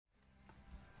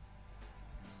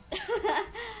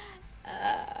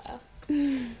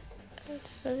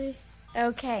funny.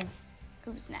 Okay,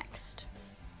 who's next?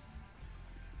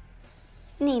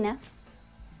 Nina.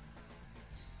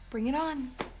 Bring it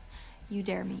on. You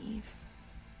dare me, Eve.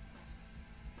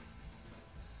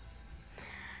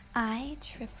 I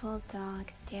triple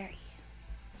dog dare you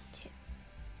to.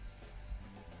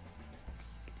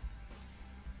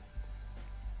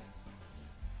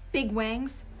 Big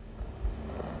wangs.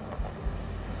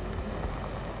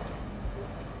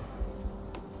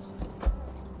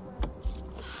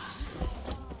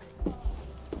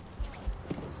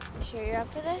 Sure you're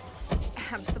up for this?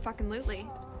 Abso-fucking-lutely.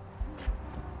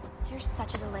 You're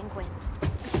such a delinquent.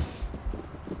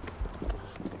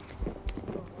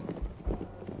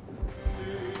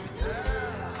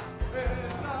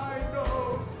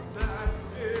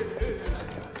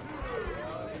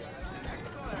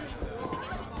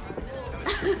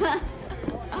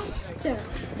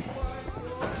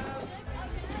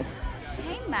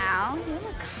 Hey, Mal, you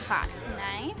look hot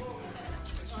tonight.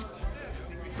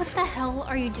 What the hell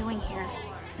are you doing here?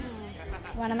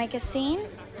 Want to make a scene?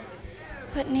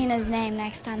 Put Nina's name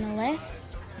next on the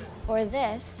list, or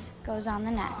this goes on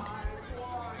the net.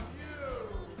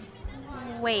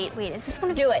 Wait, is this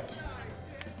one of... Do it,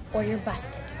 or you're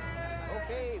busted.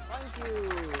 Okay, thank you.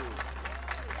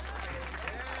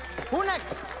 Who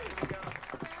next?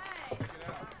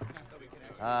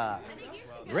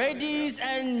 Ladies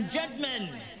and gentlemen,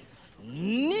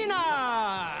 Nina!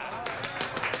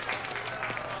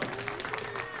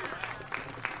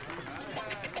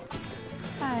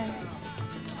 Hi.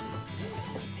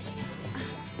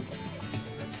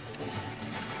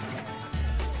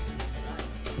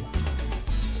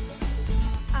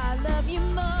 I love you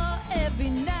more every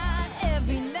night,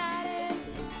 every night.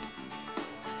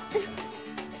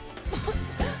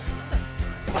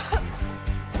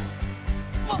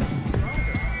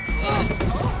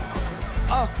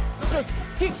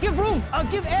 Give room!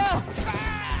 Give air!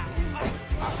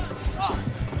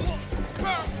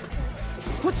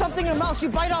 Put something in her mouth, she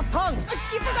bite off tongue.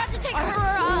 She forgot to take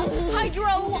her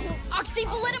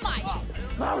hydroxybulitamide.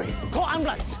 Mary, call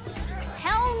ambulance.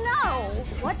 Hell no!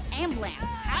 What's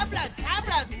ambulance? Ambulance!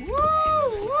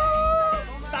 Woo! Woo!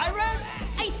 Sirens?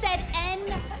 I said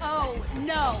N-O,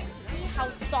 no. See how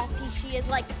salty she is,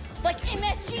 like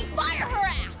MSG, fire her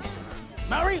ass.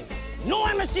 Mary, no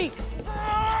MSG!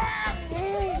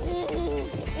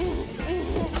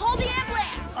 Call the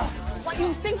ambulance. What are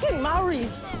you thinking, Mary?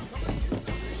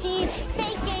 She's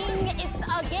faking. It's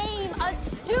a game, a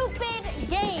stupid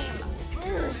game.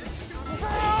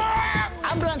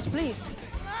 Ambulance, please.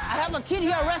 I have a kid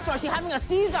here at a restaurant. She's having a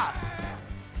seizure.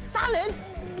 Salad?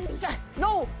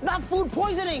 No, not food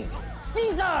poisoning.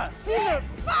 Seizure!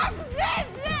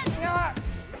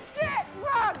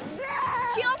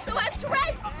 She also has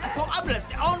Tourette's. Call ambulance.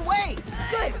 They're on way.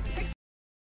 Good.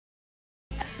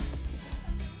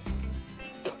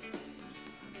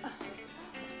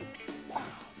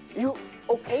 You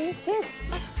okay, kid?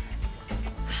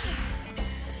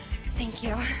 Thank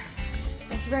you.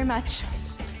 Thank you very much.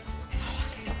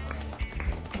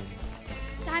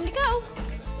 Time to go.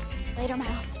 Later,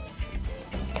 Mal.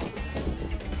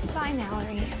 Bye,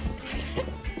 Mallory.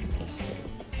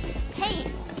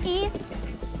 Hey, Eve,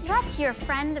 you asked your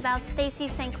friend about Stacy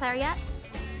St. Clair yet?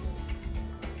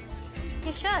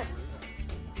 You should.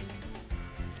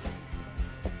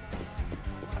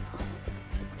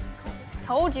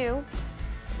 Told you.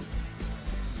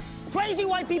 Crazy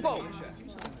white people.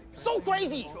 So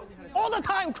crazy. All the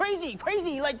time, crazy,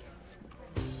 like...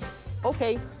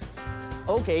 Okay.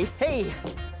 Hey.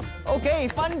 Okay,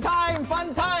 fun time.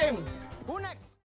 Who next?